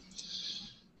 and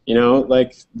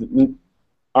like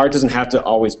art doesn't have to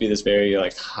always be this very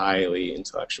like highly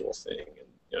intellectual thing,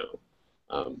 and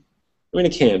I mean,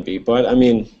 it can be, but I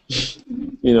mean,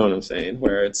 you know what I'm saying,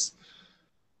 where it's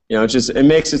it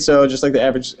makes it so just like the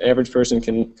average person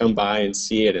can come by and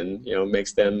see it, and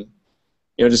makes them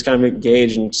just kind of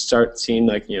engage and start seeing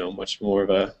like much more of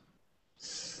a,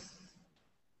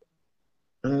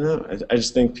 I don't know, I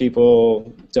just think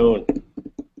people don't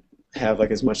have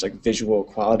like as much like visual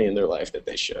quality in their life that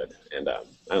they should, and I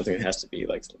don't think it has to be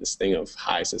like this thing of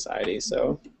high society.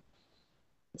 So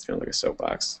it's kind of like a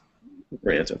soapbox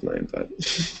rant of mine, but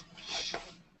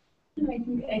I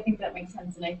think that makes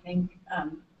sense, and I think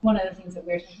one of the things that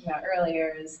we were talking about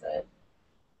earlier is that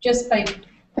just by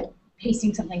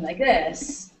pasting something like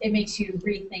this, it makes you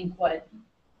rethink what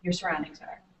your surroundings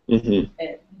are.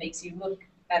 It makes you look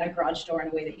at a garage door in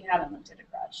a way that you haven't looked at a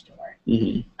garage door.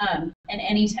 And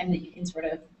anytime that you can sort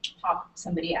of pop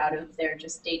somebody out of their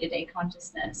just day-to-day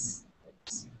consciousness,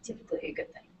 it's typically a good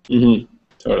thing.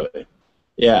 Totally.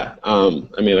 Yeah.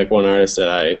 I mean, like one artist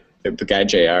that the guy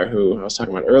JR, who I was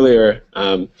talking about earlier,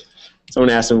 someone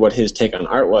asked him what his take on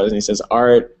art was, and he says,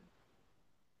 art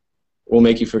will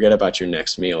make you forget about your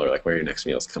next meal, or like where your next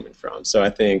meal is coming from. So I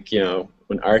think,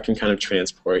 when art can kind of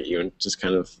transport you and just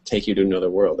kind of take you to another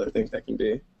world, I think that can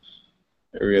be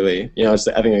a really, it's,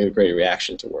 I think, a great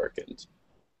reaction to work, and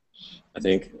I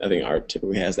think art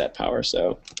typically has that power,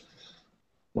 so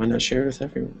why not share it with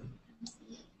everyone?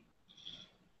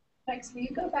 Max, will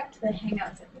you go back to the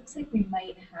Hangouts? It looks like we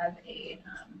might have a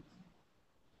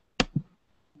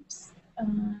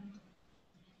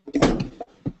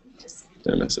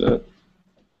Did I mess it up?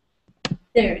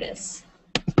 there it is.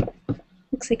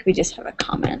 Looks like we just have a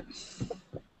comment.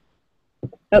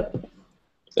 Oh.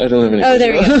 I don't have any. Oh,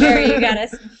 there we go. There, you got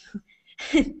us.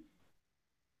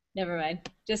 Never mind.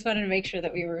 Just wanted to make sure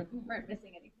that we weren't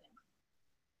missing anything.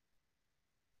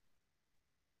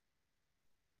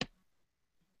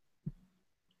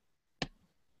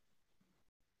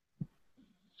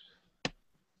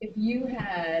 If you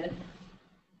had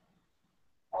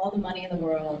all the money in the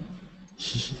world,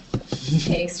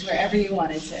 taste wherever you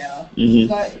wanted to,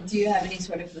 do you have any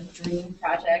sort of dream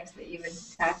projects that you would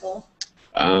tackle?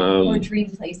 Or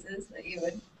dream places that you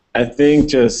would? I think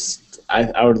just,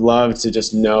 I would love to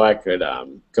just know I could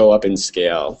go up in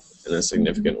scale in a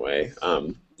significant way.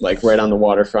 Like right on the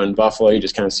waterfront in Buffalo, you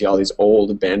just kind of see all these old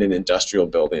abandoned industrial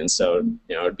buildings. So,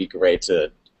 it'd be great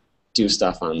to do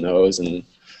stuff on those, and,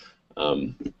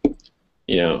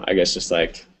 I guess just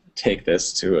like take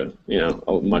this to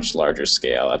a much larger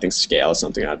scale. I think scale is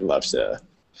something I'd love to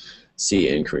see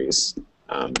increase.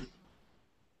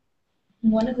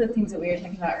 One of the things that we were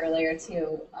talking about earlier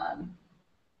too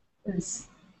is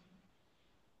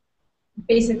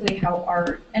basically how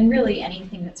art, and really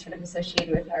anything that's sort of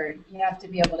associated with art, you have to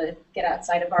be able to get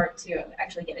outside of art to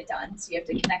actually get it done. So you have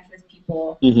to connect with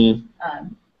people.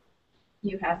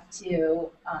 You have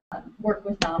to work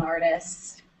with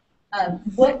non-artists.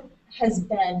 What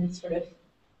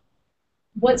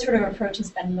sort of approach has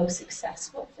been most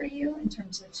successful for you in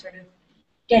terms of sort of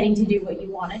getting to do what you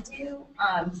want to do,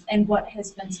 and what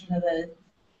has been some of the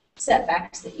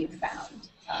setbacks that you've found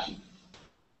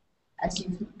as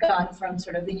you've gone from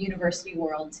sort of the university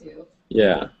world to the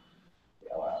real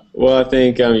world? Well, I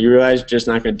think you realize you're just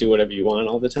not going to do whatever you want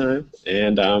all the time,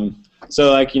 and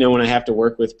so like when I have to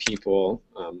work with people,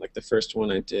 like the first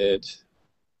one I did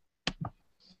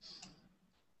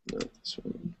Not this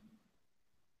one.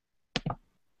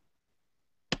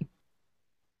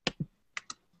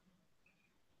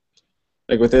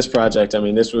 Like with this project, I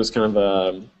mean, this was kind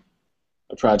of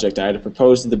a project I had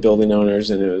proposed to the building owners,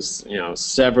 and it was,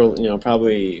 several,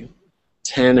 probably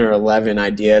 10 or 11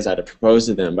 ideas I had proposed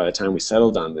to them by the time we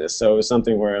settled on this. So it was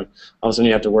something where all of a sudden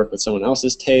you have to work with someone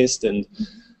else's taste, and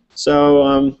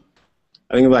so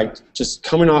I think like just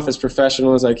coming off as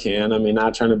professional as I can. I mean,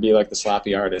 not trying to be like the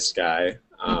sloppy artist guy,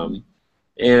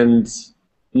 and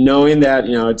knowing that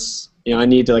it's I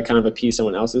need to like kind of appease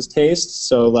someone else's taste.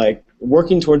 So like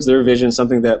working towards their vision,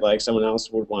 something that like someone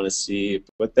else would want to see.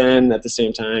 But then at the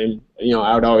same time,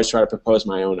 I would always try to propose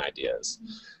my own ideas.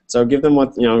 So give them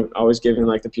what always giving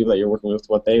like the people that you're working with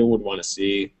what they would want to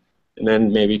see, and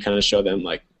then maybe kind of show them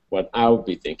like what I would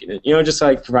be thinking. And, just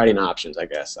like providing options, I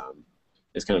guess.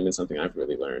 It's kind of been something I've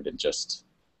really learned, and just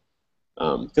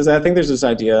because I think there's this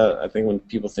idea. I think when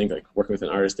people think like working with an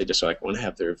artist, they just like want to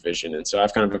have their vision, and so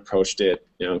I've kind of approached it,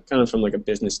 kind of from like a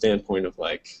business standpoint of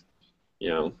like,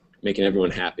 making everyone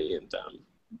happy, and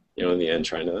in the end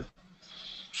trying to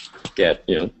get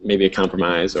maybe a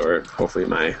compromise or hopefully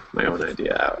my own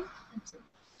idea out.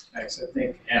 Thanks. I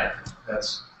think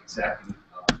that's exactly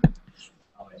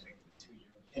how I think too.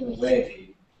 In a way,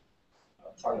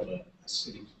 part of a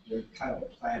city. You're kind of a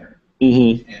planner.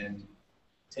 Mm-hmm. And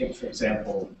take, for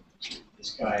example,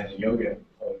 this guy in the yoga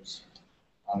pose.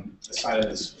 On the side of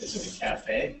this, is it a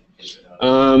cafe? Is it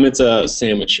it's a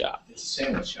sandwich shop. It's a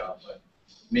sandwich shop, but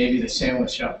maybe the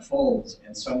sandwich shop folds,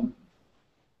 and some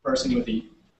person with an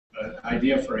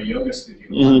idea for a yoga studio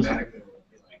automatically will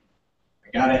be like,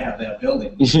 I gotta have that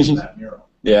building because of that mural.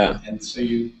 Yeah. And so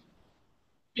maybe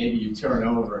you turn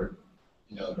over,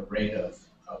 the rate of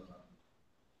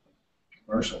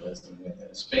commercialism within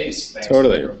a space thanks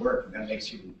to your work, and that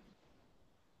makes you,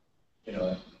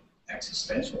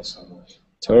 existential somewhat.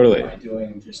 Totally. By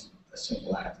doing just a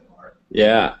simple act of art.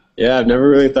 Yeah. Yeah, I've never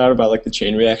really thought about like the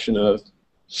chain reaction of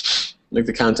like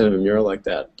the content of a mural like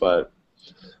that, but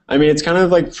I mean, it's kind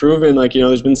of like proven, like,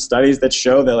 there's been studies that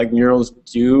show that like murals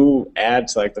do add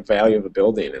to like the value of a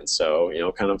building, and so,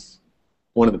 kind of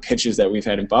one of the pitches that we've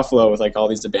had in Buffalo with like all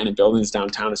these abandoned buildings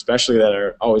downtown, especially that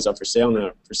are always up for sale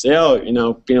now,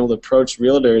 being able to approach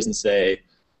realtors and say,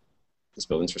 this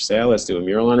building's for sale, let's do a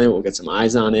mural on it, we'll get some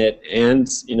eyes on it, and,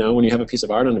 when you have a piece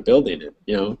of art on a building,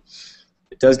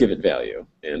 it does give it value,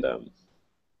 and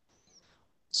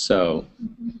so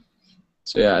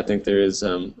yeah, I think there is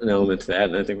an element to that,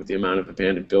 and I think with the amount of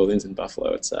abandoned buildings in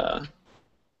Buffalo, it's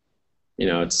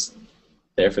it's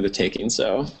there for the taking.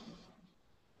 So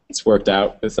it's worked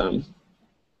out with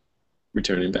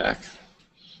returning back.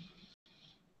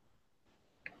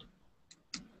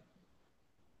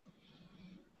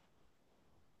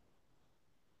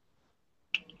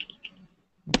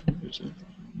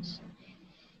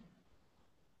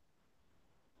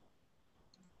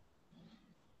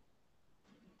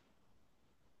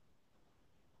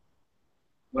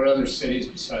 What other cities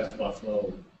besides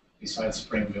Buffalo, besides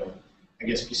Springville, I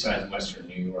guess besides Western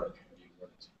New York, have you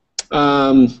worked?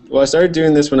 Well, I started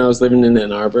doing this when I was living in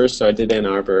Ann Arbor, so I did Ann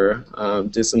Arbor,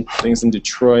 did some things in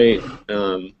Detroit.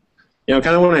 Kind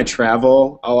of when I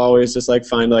travel, I'll always just like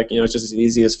find like, it's just as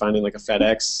easy as finding like a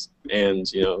FedEx, and,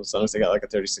 as long as they got like a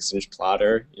 36-inch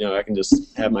plotter, I can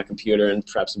just have my computer and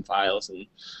prep some files and,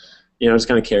 just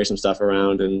kind of carry some stuff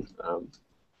around, and,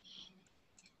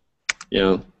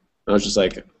 I was just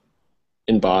like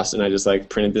in Boston, I just like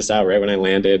printed this out right when I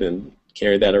landed and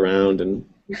carried that around, and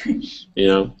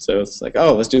so it's like,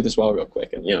 oh, let's do this wall real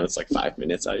quick, and it's like 5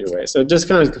 minutes out of your way. So it just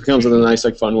kind of becomes a nice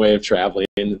like fun way of traveling.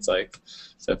 It's like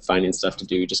instead of finding stuff to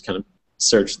do, you just kind of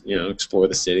search, explore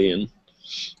the city and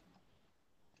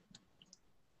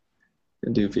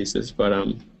do pieces.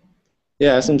 But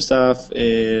yeah, some stuff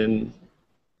in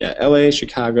LA,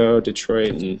 Chicago, Detroit,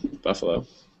 and Buffalo.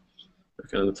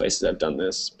 Kind of the places I've done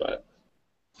this, but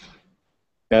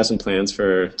I have some plans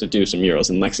to do some murals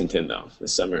in Lexington though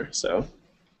this summer. So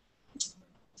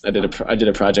I did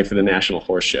a project for the National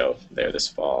Horse Show there this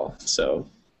fall. So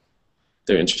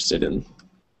they're interested in.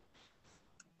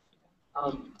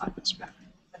 I've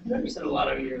noticed that a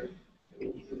lot of you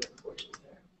do have horses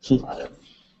there. A lot of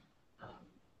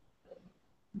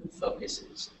the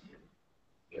focuses of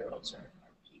your murals are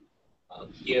people.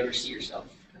 Do you ever see yourself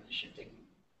kind of shifting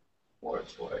more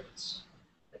towards,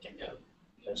 like, I know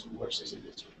you have some horses in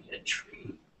this one, you had a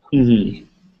tree on the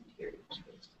interior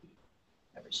space. Do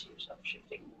you ever see yourself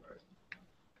shifting more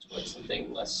towards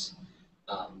something less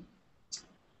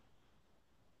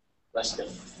less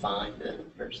defined than a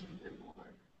person and more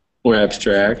More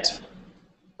abstract?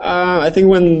 I think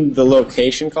when the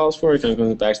location calls for it, kind of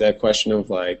goes back to that question of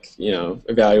like,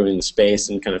 evaluating the space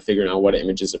and kind of figuring out what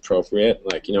image is appropriate.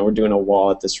 Like, we're doing a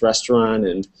wall at this restaurant,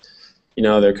 and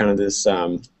they're kind of this,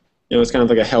 it's kind of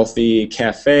like a healthy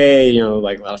cafe,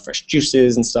 like a lot of fresh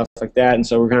juices and stuff like that. And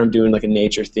so we're kind of doing like a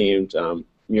nature-themed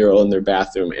mural in their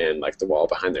bathroom and like the wall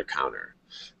behind their counter.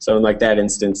 So in like that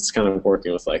instance, it's kind of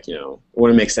working with like, it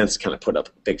wouldn't make sense to kind of put up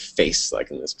a big face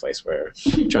like in this place where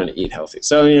you're trying to eat healthy.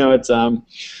 So, it's,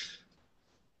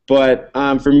 but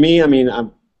for me, I mean,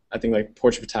 I think like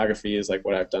portrait photography is like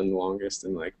what I've done the longest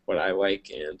and like what I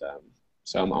like. And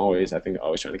so I'm always trying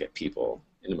to get people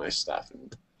into my stuff.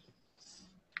 And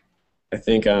I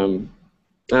think, I don't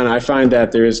know, I find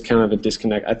that there is kind of a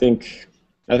disconnect. I think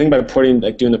by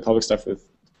doing the public stuff with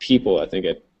people, I think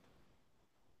it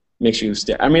makes you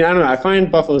stay. I mean, I don't know. I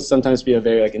find Buffalo sometimes to be a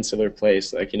very like insular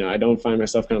place. Like, I don't find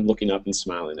myself kind of looking up and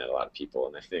smiling at a lot of people.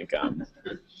 And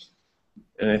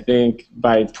I think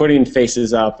by putting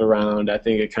faces up around, I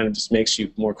think it kind of just makes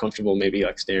you more comfortable, maybe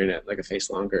like staring at like a face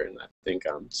longer. And I think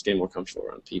just getting more comfortable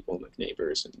around people and like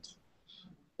neighbors and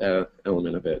that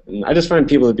element of it. And I just find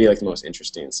people to be like the most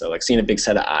interesting. So like seeing a big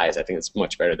set of eyes, I think it's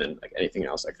much better than like anything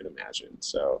else I could imagine.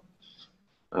 So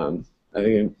I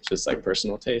think it's just like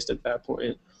personal taste at that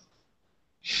point.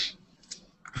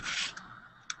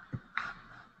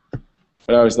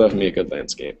 But I always love me a good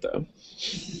landscape, though.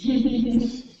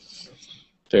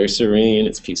 Very serene,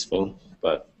 it's peaceful,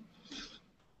 but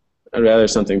I'd rather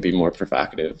something be more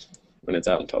provocative when it's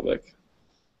out in public.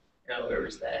 Now, where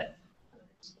was that?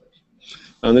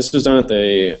 This was done at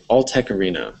the Alltech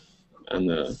Arena on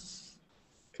the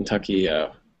Kentucky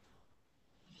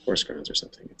Horse Grounds or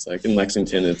something. It's like in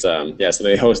Lexington. It's so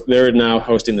they're now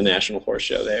hosting the National Horse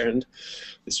Show there, and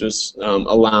this was a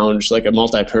lounge, like a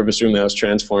multi-purpose room that was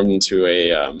transformed into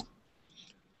a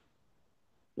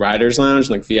rider's lounge,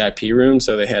 like VIP room.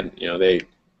 So they had, they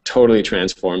totally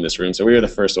transformed this room. So we were the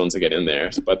first ones to get in there.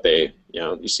 But they,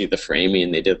 you see the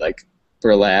framing. They did like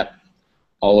burlap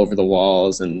all over the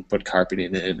walls and put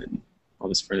carpeting in and all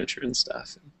this furniture and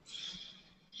stuff.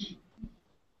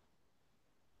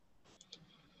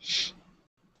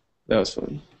 That was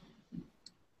fun.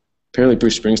 Apparently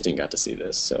Bruce Springsteen got to see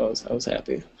this, so I was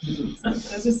happy.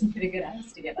 Those are some pretty good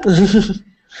eyes to get on.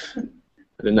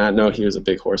 I did not know he was a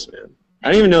big horseman. I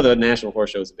didn't even know the National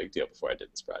Horse Show was a big deal before I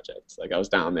did this project. Like I was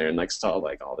down there and like saw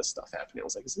like all this stuff happening. I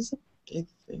was like, is this a big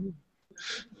thing?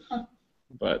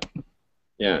 But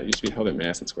yeah, it used to be held at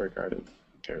Madison Square Garden,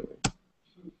 apparently.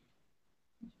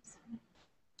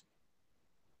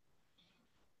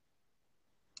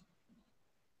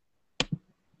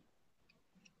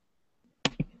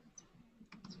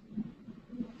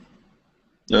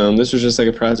 This was just like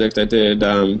a project I did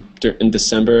in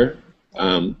December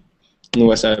on the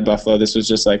west side of Buffalo. This was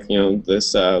just like,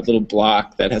 this little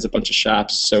block that has a bunch of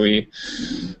shops. So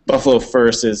Buffalo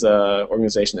First is an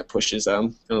organization that pushes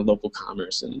kind of local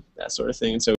commerce and that sort of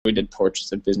thing. And so we did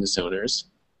portraits of business owners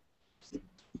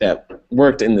that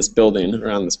worked in this building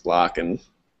around this block and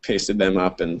pasted them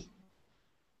up and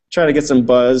try to get some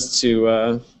buzz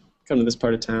to come to this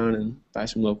part of town and buy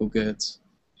some local goods.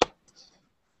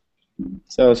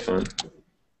 So it was fun.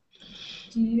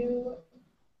 Do you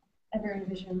ever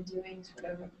envision doing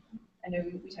sort of, I know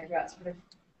we talked about sort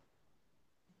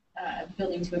of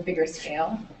building to a bigger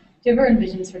scale. Do you ever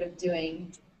envision sort of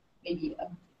doing maybe a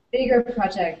bigger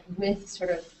project with sort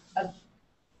of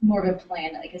more of a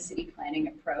plan, like a city planning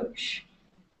approach?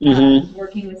 Mm-hmm.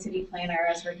 Working with city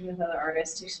planners, working with other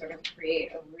artists to sort of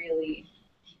create a really,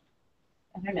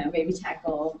 I don't know, maybe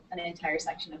tackle an entire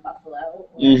section of Buffalo?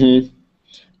 Or Mm-hmm.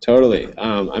 Totally.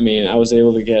 I mean, I was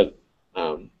able to get,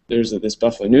 there's this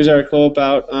Buffalo News article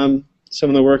about some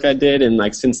of the work I did, and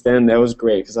like since then that was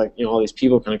great because like all these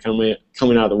people kind of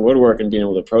coming out of the woodwork and being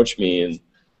able to approach me, and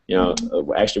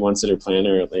actually one city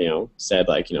planner said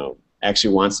like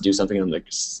actually wants to do something on the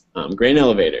grain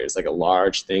elevator. It's like a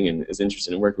large thing and is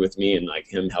interested in working with me and like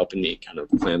him helping me kind of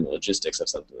plan the logistics of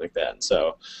something like that. And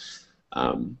so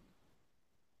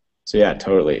so yeah,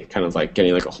 totally. Kind of like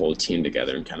getting like a whole team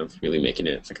together and kind of really making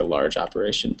it like a large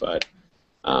operation. But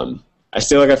I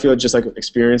feel just like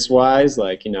experience-wise,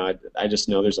 like I just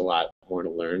know there's a lot more to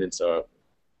learn, and so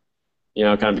it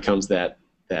kind of becomes that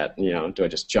do I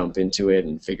just jump into it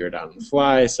and figure it out on the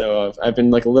fly? So I've been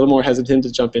like a little more hesitant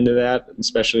to jump into that,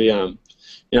 especially I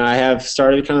have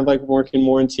started kind of like working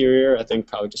more interior. I think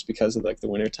probably just because of like the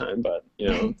winter time, but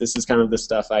this is kind of the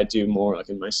stuff I do more like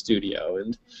in my studio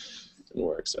and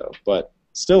work. So, but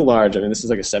still large. I mean, this is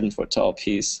like a 7-foot tall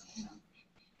piece.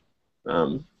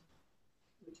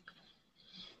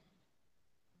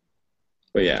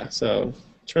 But yeah, so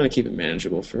trying to keep it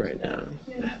manageable for right now.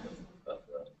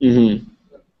 Mm-hmm.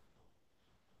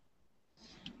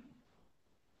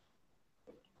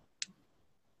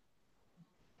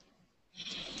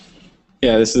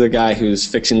 Yeah, this is a guy who's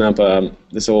fixing up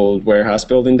this old warehouse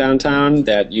building downtown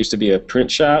that used to be a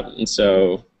print shop, and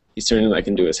so he's turning it like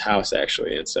into his house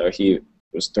actually. And so he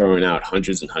was throwing out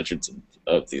hundreds and hundreds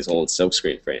of these old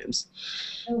silkscreen frames.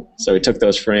 Oh. So he took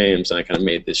those frames and I kind of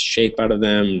made this shape out of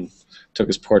them. And took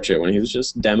his portrait when he was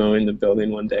just demoing the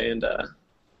building one day, and I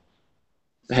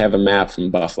have a map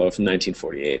from Buffalo from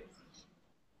 1948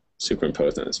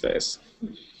 superimposed on his face.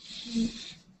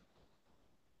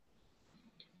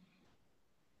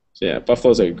 So yeah,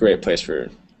 Buffalo's a great place for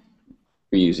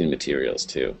reusing materials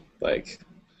too. Like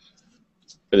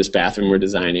for this bathroom we're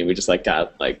designing, we just like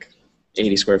got like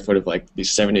 80 square foot of like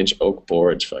these 7-inch oak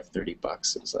boards for like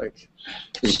 $30. It was like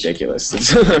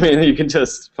ridiculous. I mean, you can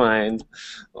just find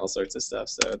all sorts of stuff.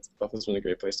 So Buffalo's been a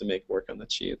great place to make work on the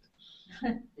cheap.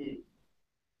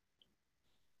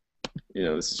 You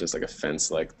know, this is just like a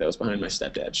fence like that was behind my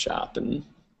stepdad's shop, and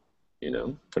you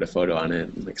know, put a photo on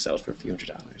it and like sell it for a few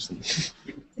 $100s.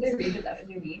 Did I read that that was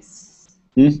your niece?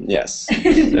 Yes,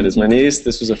 that is my niece.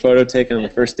 This was a photo taken on the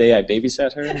first day I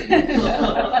babysat her.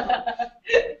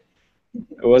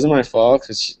 It wasn't my fault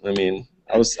because I mean,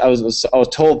 I was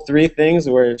told 3 things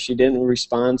where she didn't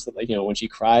respond to, like, you know, when she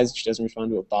cries, she doesn't respond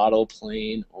to a bottle,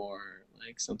 plane, or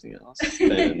like something else.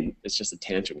 Then it's just a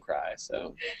tantrum cry.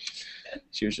 So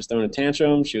she was just throwing a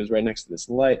tantrum. She was right next to this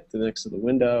light, next to the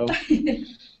window.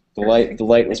 The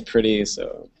light was pretty,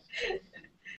 so.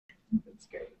 That's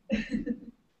great.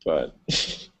 But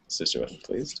sister wasn't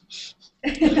pleased.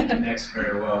 Connects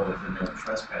very well with the no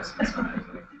trespassing sign.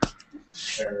 Like,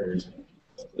 terrorism.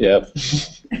 Yep.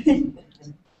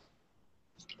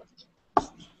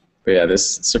 But yeah,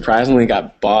 this surprisingly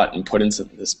got bought and put into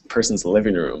this person's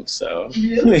living room. So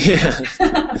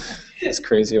yeah, this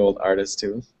crazy old artist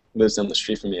who lives down the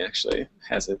street from me actually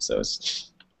has it. So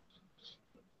it's,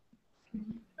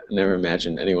 I never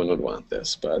imagined anyone would want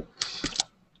this, but.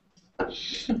 Okay,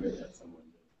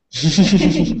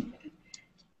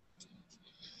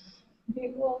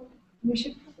 well, we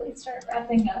should probably start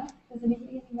wrapping up. Does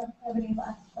anybody have any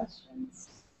last questions?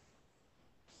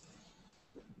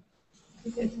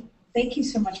 Good. Thank you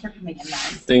so much for coming in,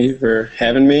 guys, Thank you for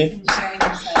having me. and sharing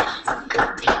your sites.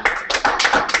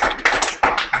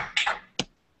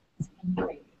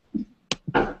 Great.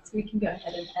 So we can go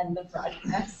ahead and end the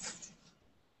broadcast.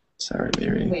 Sorry,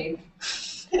 Mary. Wave.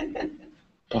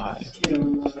 Bye.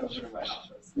 Over to my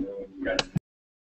office. You know, when you guys